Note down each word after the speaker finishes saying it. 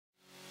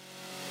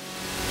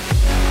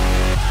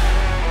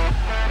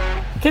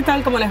¿Qué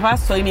tal? ¿Cómo les va?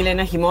 Soy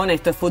Milena Gimón,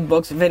 esto es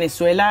Footbox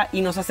Venezuela y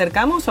nos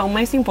acercamos a un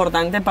mes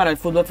importante para el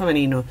fútbol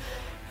femenino.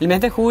 El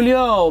mes de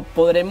julio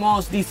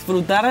podremos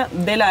disfrutar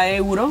de la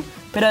Euro,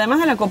 pero además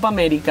de la Copa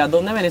América,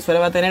 donde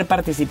Venezuela va a tener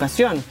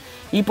participación.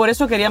 Y por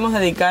eso queríamos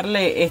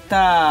dedicarle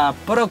esta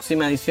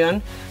próxima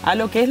edición a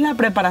lo que es la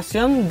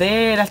preparación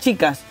de las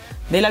chicas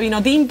de la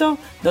Vinotinto,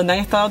 donde han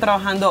estado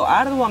trabajando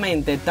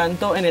arduamente,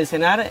 tanto en el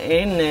CENAR,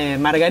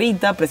 en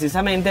Margarita,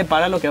 precisamente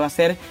para lo que va a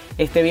ser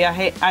este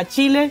viaje a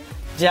Chile,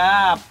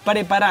 ya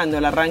preparando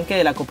el arranque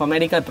de la Copa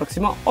América el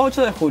próximo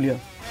 8 de julio.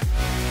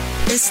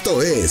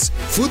 Esto es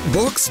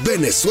Footbox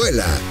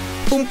Venezuela,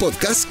 un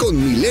podcast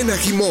con Milena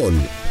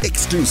Gimón,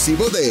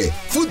 exclusivo de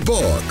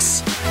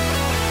Footbox.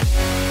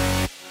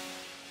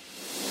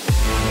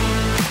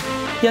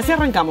 Y así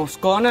arrancamos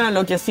con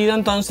lo que ha sido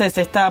entonces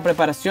esta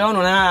preparación,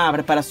 una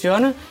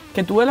preparación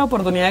que tuve la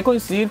oportunidad de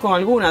coincidir con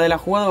alguna de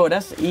las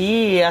jugadoras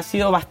y ha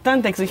sido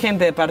bastante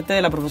exigente de parte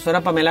de la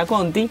profesora Pamela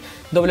Conti,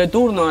 doble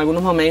turno en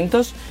algunos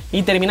momentos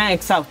y terminan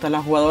exhaustas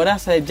las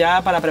jugadoras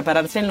ya para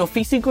prepararse en lo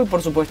físico y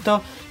por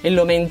supuesto en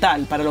lo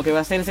mental para lo que va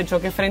a ser ese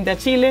choque frente a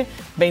Chile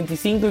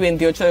 25 y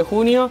 28 de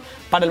junio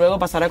para luego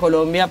pasar a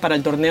Colombia para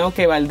el torneo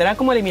que valdrá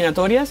como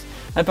eliminatorias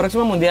al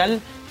próximo Mundial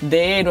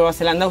de Nueva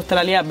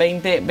Zelanda-Australia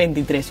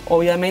 2023.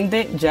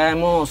 Obviamente ya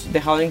hemos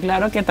dejado en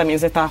claro que también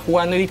se está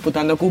jugando y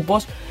disputando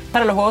cupos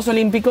para los Juegos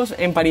Olímpicos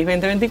en París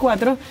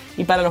 2024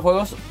 y para los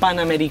Juegos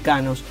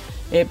Panamericanos.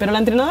 Pero la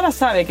entrenadora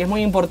sabe que es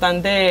muy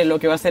importante lo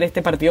que va a ser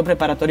este partido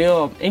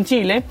preparatorio en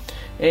Chile,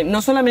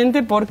 no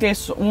solamente porque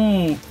es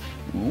un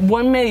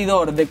buen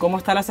medidor de cómo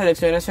está la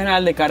selección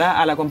nacional de cara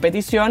a la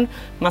competición,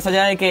 más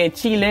allá de que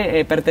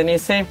Chile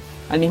pertenece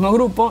al mismo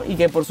grupo y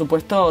que por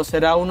supuesto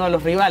será uno de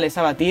los rivales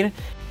a batir,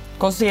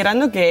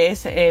 considerando que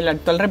es el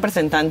actual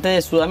representante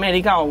de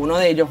Sudamérica o uno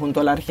de ellos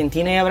junto a la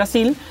Argentina y a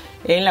Brasil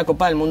en la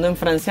Copa del Mundo en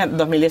Francia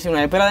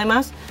 2019, pero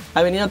además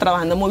ha venido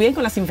trabajando muy bien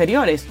con las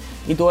inferiores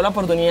y tuvo la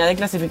oportunidad de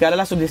clasificar a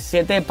la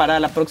sub-17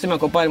 para la próxima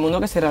Copa del Mundo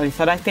que se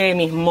realizará este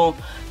mismo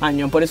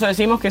año. Por eso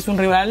decimos que es un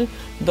rival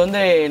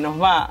donde nos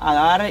va a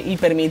dar y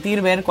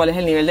permitir ver cuál es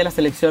el nivel de la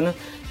selección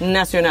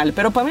nacional.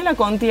 Pero Pamela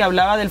Conti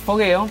hablaba del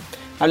fogueo,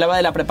 hablaba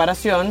de la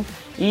preparación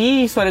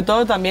y sobre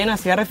todo también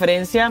hacía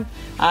referencia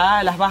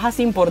a las bajas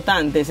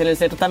importantes en el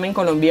certamen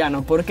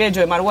colombiano, porque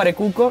Joemar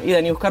Guarecuco y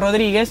Daniuska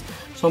Rodríguez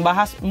son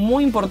bajas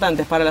muy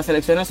importantes para la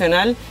selección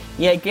nacional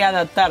y hay que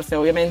adaptarse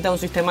obviamente a un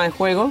sistema de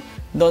juego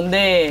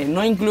donde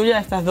no incluya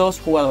a estas dos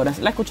jugadoras.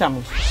 La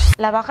escuchamos.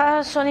 Las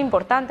bajas son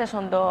importantes,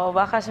 son dos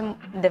bajas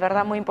de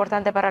verdad muy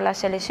importantes para la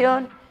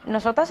selección.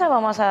 Nosotras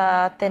vamos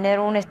a tener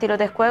un estilo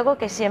de juego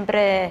que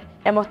siempre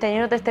hemos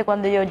tenido desde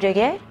cuando yo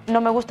llegué. No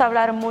me gusta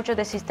hablar mucho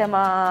de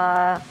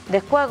sistema de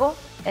juego.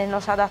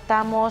 Nos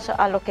adaptamos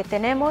a lo que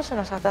tenemos,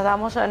 nos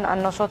adaptamos a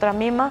nosotras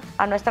mismas,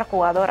 a nuestras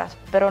jugadoras,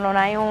 pero no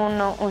hay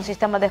un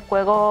sistema de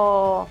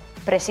juego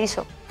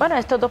preciso. Bueno,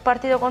 estos dos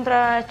partidos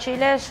contra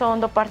Chile son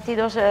dos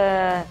partidos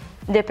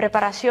de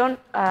preparación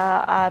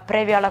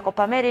previo a la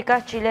Copa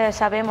América. Chile,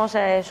 sabemos,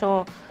 es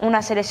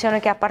una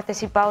selección que ha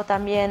participado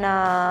también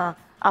a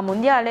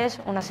mundiales,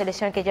 una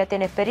selección que ya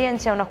tiene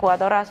experiencia, unas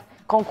jugadoras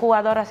con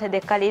jugadoras de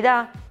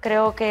calidad.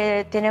 Creo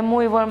que tiene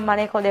muy buen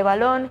manejo de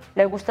balón,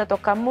 le gusta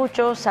tocar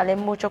mucho, sale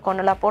mucho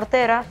con la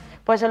portera.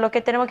 Pues lo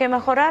que tenemos que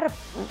mejorar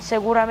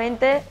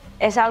seguramente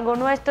es algo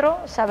nuestro,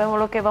 sabemos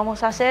lo que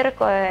vamos a hacer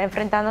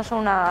enfrentándonos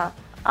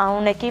a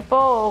un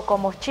equipo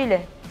como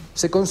Chile.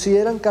 ¿Se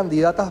consideran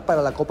candidatas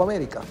para la Copa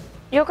América?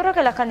 Yo creo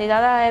que la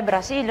candidata es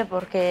Brasil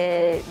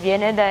porque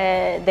viene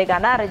de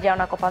ganar ya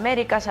una Copa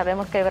América.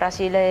 Sabemos que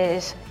Brasil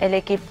es el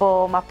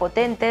equipo más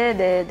potente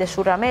de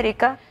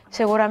Sudamérica.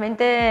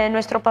 Seguramente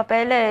nuestro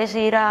papel es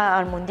ir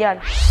al Mundial.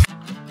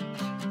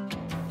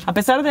 A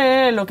pesar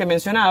de lo que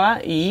mencionaba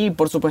y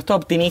por supuesto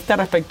optimista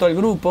respecto al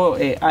grupo,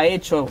 ha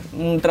hecho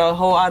un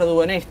trabajo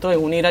arduo en esto,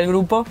 en unir al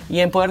grupo y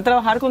en poder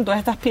trabajar con todas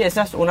estas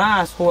piezas,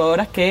 unas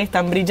jugadoras que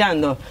están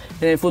brillando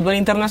en el fútbol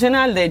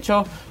internacional. De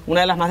hecho,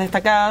 una de las más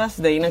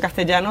destacadas, Deina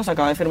Castellanos,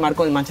 acaba de firmar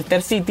con el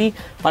Manchester City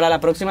para la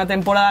próxima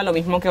temporada, lo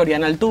mismo que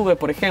Oriana Altuve,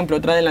 por ejemplo,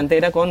 otra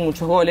delantera con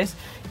muchos goles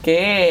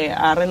que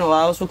ha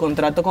renovado su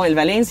contrato con el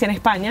Valencia en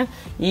España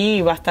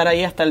y va a estar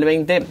ahí hasta el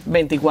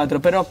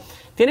 2024. Pero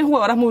tiene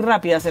jugadoras muy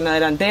rápidas en la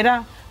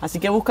delantera, así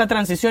que busca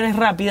transiciones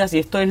rápidas y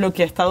esto es lo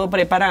que ha estado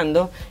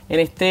preparando en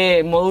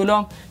este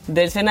módulo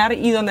del CENAR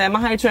y donde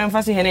además ha hecho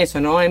énfasis en eso,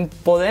 ¿no? En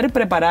poder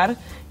preparar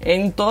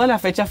en todas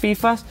las fechas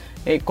FIFA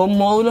con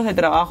módulos de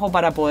trabajo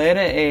para poder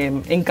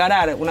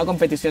encarar una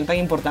competición tan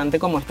importante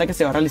como esta que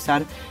se va a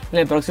realizar en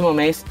el próximo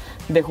mes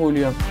de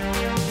julio.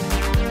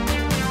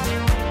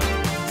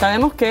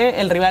 Sabemos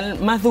que el rival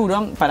más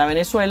duro para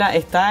Venezuela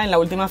está en la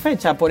última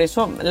fecha, por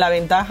eso la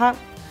ventaja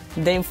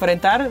de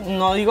enfrentar,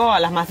 no digo a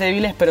las más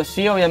débiles, pero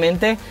sí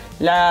obviamente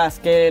las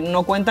que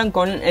no cuentan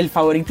con el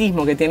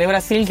favoritismo que tiene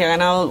Brasil, que ha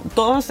ganado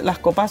todas las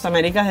Copas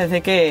Américas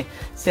desde que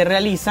se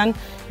realizan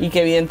y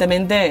que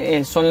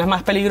evidentemente son las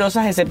más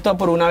peligrosas, excepto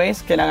por una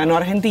vez que la ganó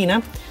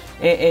Argentina.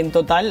 En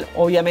total,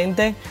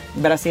 obviamente,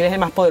 Brasil es el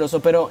más poderoso,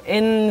 pero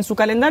en su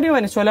calendario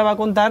Venezuela va a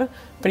contar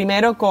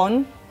primero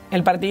con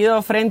el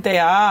partido frente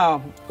a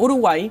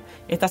Uruguay.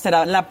 Esta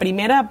será la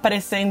primera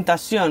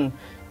presentación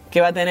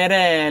que va a tener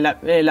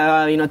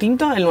la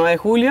Vinotinto el 9 de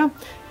julio.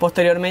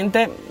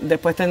 Posteriormente,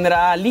 después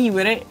tendrá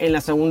libre en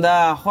la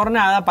segunda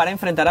jornada para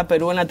enfrentar a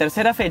Perú en la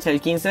tercera fecha,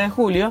 el 15 de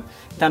julio,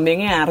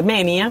 también en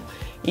Armenia.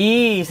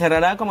 Y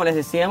cerrará, como les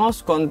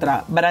decíamos,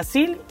 contra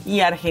Brasil y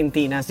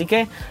Argentina. Así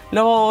que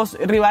los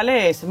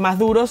rivales más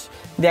duros,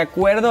 de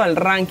acuerdo al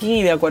ranking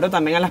y de acuerdo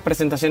también a las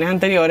presentaciones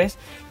anteriores,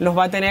 los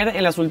va a tener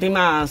en las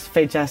últimas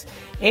fechas.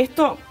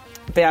 Esto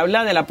te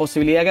habla de la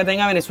posibilidad que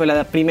tenga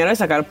Venezuela, primero, de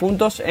sacar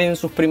puntos en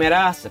sus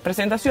primeras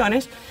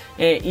presentaciones,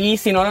 y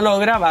si no lo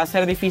logra va a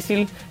ser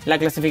difícil la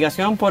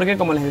clasificación, porque,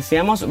 como les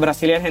decíamos,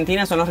 Brasil y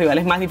Argentina son los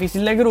rivales más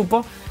difíciles del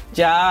grupo.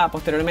 Ya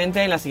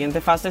posteriormente, en la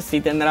siguiente fase, sí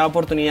tendrá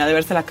oportunidad de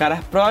verse las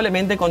caras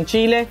probablemente con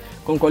Chile,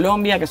 con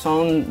Colombia, que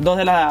son dos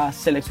de las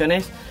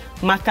selecciones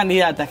más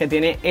candidatas que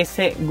tiene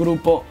ese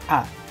grupo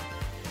A.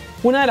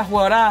 Una de las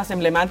jugadoras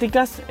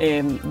emblemáticas,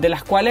 de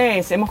las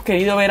cuales hemos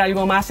querido ver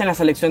algo más en la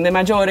selección de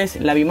mayores,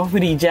 la vimos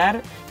brillar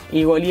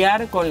y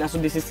golear con la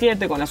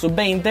sub-17, con la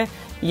sub-20,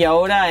 y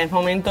ahora es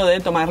momento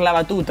de tomar la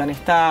batuta en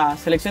esta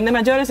selección de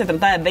mayores. Se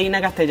trata de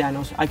Deina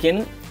Castellanos, a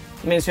quien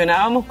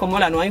mencionábamos como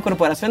la nueva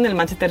incorporación del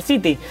Manchester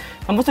City.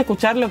 Vamos a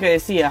escuchar lo que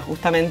decía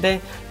justamente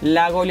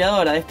la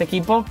goleadora de este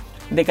equipo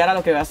de cara a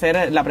lo que va a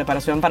ser la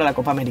preparación para la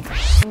Copa América.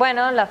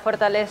 Bueno, la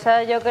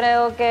fortaleza, yo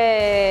creo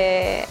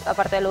que,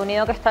 aparte de lo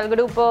unido que está el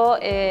grupo,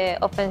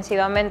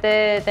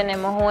 ofensivamente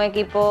tenemos un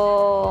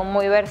equipo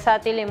muy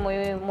versátil y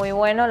muy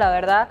bueno, la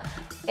verdad,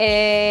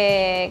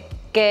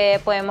 que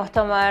podemos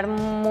tomar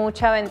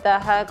mucha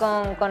ventaja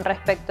con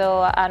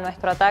respecto a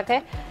nuestro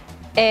ataque.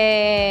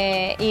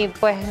 Y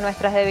pues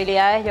nuestras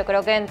debilidades, yo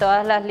creo que en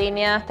todas las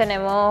líneas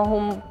tenemos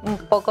un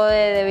poco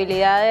de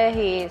debilidades,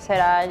 y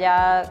será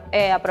ya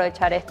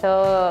aprovechar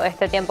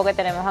este tiempo que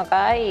tenemos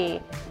acá y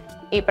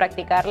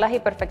practicarlas y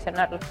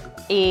perfeccionarlas.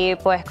 Y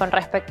pues con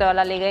respecto a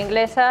la liga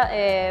inglesa,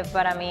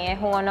 para mí es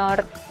un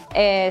honor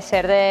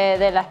ser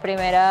de las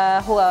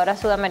primeras jugadoras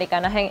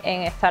sudamericanas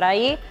en estar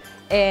ahí.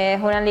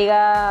 Es una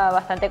liga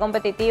bastante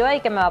competitiva y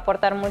que me va a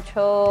aportar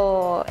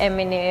mucho en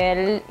mi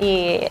nivel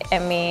y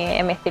en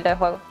mi estilo de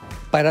juego.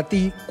 Para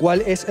ti,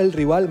 ¿cuál es el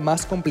rival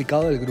más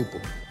complicado del grupo?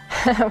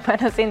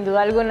 Bueno, sin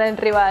duda alguna el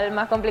rival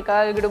más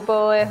complicado del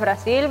grupo es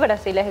Brasil.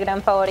 Brasil es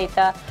gran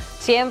favorita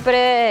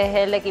siempre, es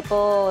el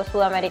equipo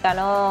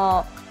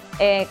sudamericano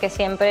que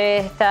siempre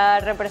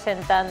está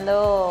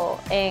representando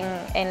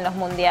en los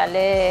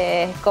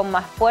mundiales con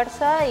más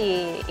fuerza,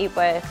 y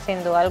pues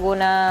sin duda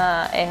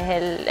alguna es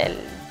el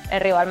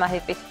rival más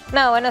difícil.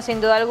 No, bueno,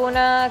 sin duda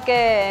alguna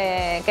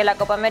que la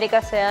Copa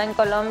América sea en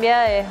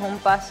Colombia es un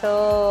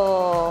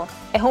paso,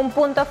 es un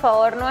punto a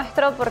favor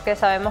nuestro, porque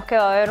sabemos que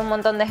va a haber un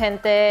montón de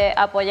gente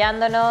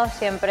apoyándonos.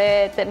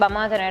 Siempre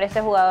vamos a tener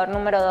ese jugador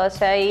número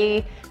 12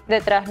 ahí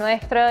detrás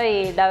nuestro,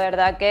 y la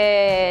verdad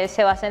que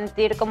se va a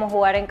sentir como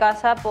jugar en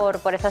casa por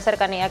esa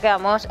cercanía que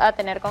vamos a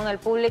tener con el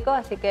público.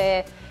 Así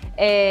que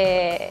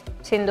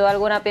sin duda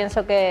alguna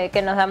pienso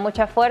que nos da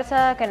mucha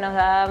fuerza, que nos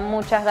da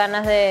muchas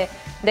ganas de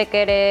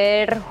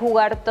querer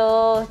jugar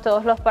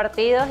todos los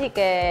partidos, y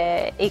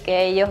que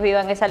ellos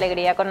vivan esa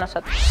alegría con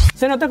nosotros.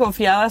 Se nota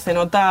confiada, se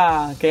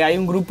nota que hay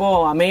un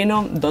grupo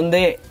ameno,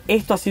 donde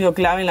esto ha sido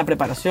clave en la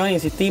preparación,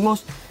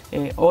 insistimos.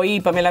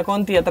 Hoy Pamela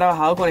Conti ha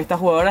trabajado con estas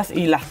jugadoras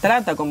y las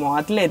trata como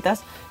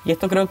atletas, y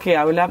esto creo que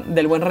habla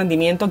del buen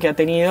rendimiento que ha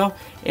tenido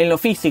en lo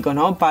físico,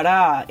 ¿no?,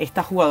 para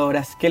estas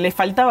jugadoras, que les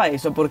faltaba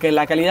eso, porque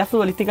la calidad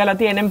futbolística la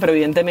tienen, pero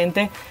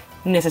evidentemente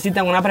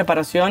necesitan una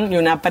preparación y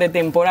una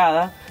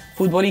pretemporada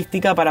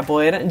futbolística para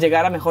poder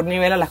llegar a mejor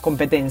nivel a las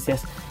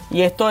competencias.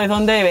 Y esto es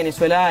donde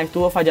Venezuela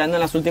estuvo fallando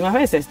en las últimas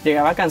veces.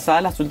 Llegaba cansada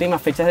en las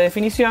últimas fechas de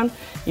definición,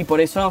 y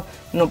por eso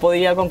no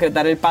podía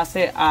concretar el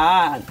pase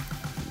a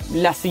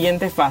las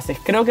siguientes fases.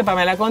 Creo que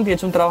Pamela Conti ha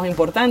hecho un trabajo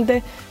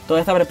importante, toda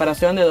esta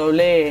preparación de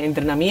doble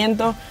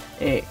entrenamiento,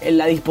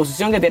 la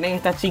disposición que tienen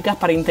estas chicas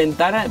para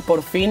intentar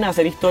por fin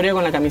hacer historia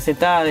con la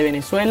camiseta de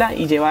Venezuela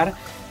y llevar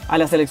a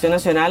la selección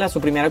nacional a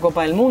su primera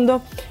Copa del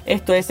Mundo.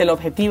 Esto es el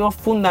objetivo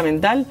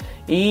fundamental,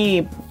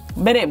 y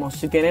veremos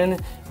si tienen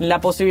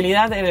la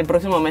posibilidad en el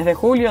próximo mes de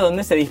julio,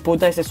 donde se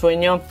disputa ese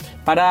sueño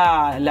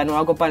para la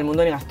nueva Copa del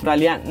Mundo en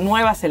Australia,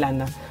 Nueva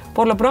Zelanda.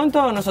 Por lo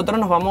pronto nosotros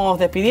nos vamos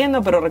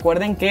despidiendo, pero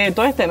recuerden que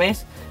todo este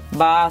mes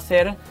va a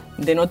ser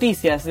de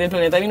noticias del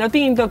planeta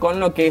vinotinto,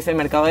 con lo que es el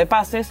mercado de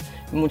pases.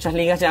 Muchas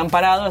ligas ya han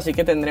parado, así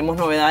que tendremos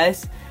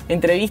novedades,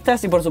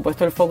 entrevistas y por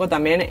supuesto el foco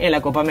también en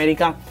la Copa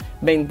América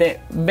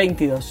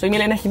 2022. Soy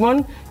Milena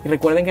Gimón, y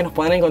recuerden que nos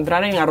pueden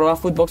encontrar en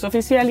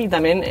 @footboxoficial y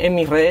también en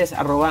mis redes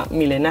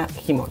 @Milena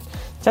Gimón.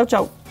 Chau,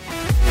 chau.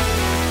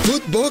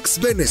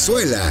 Footbox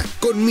Venezuela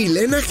con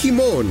Milena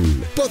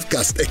Gimón,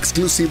 podcast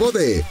exclusivo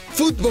de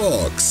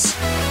Footbox.